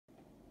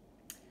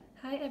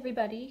Hi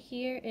everybody,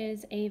 here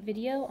is a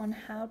video on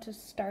how to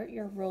start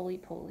your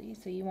roly-poly.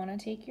 So you want to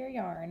take your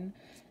yarn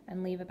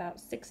and leave about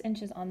 6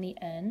 inches on the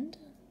end.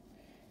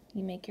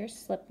 You make your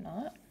slip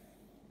knot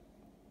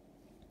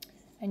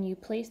and you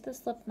place the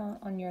slip knot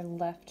on your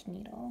left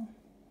needle,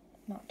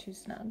 not too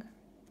snug.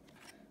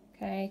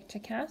 Okay, to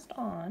cast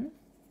on,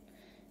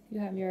 you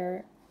have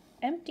your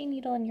empty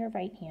needle in your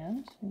right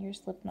hand and your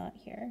slip knot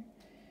here.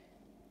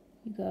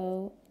 You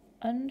go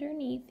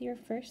underneath your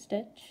first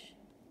stitch.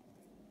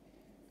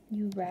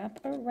 You wrap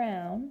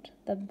around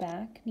the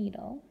back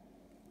needle,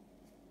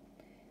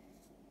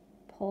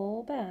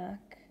 pull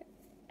back,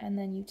 and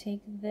then you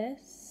take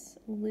this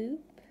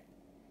loop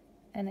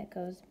and it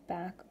goes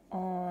back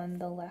on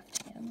the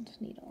left hand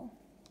needle.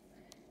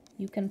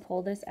 You can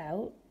pull this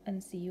out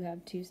and see you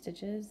have 2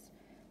 stitches,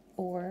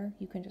 or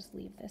you can just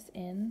leave this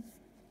in,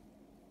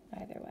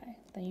 either way.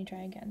 Then you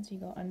try again. So you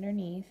go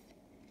underneath,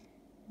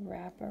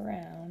 wrap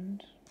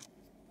around,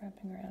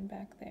 wrapping around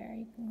back there,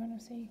 you can kind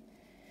of see.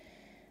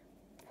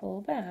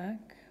 Pull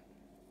back,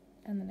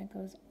 and then it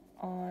goes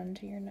on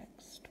to your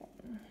next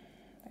one.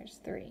 There's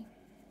 3.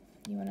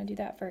 You want to do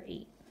that for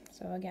 8.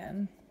 So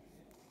again,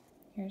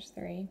 here's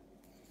 3.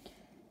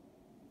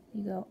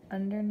 You go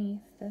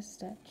underneath this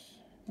stitch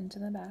into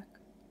the back.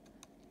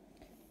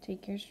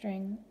 Take your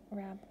string,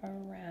 wrap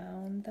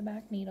around the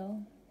back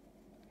needle.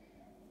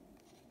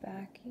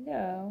 Back you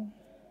go.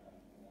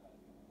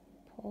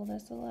 Pull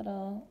this a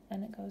little,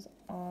 and it goes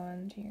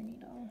on to your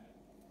needle.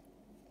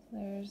 So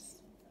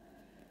there's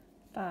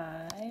 5.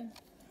 I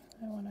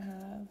want to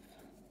have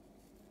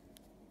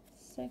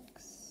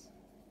 6,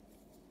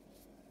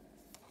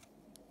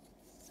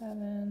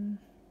 7.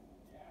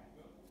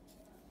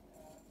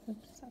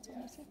 Oops, that's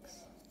only 6.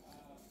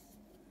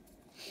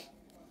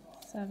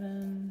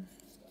 7,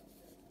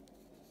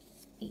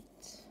 8.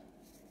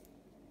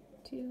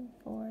 2,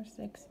 4,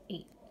 6,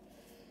 8.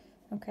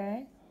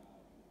 Okay,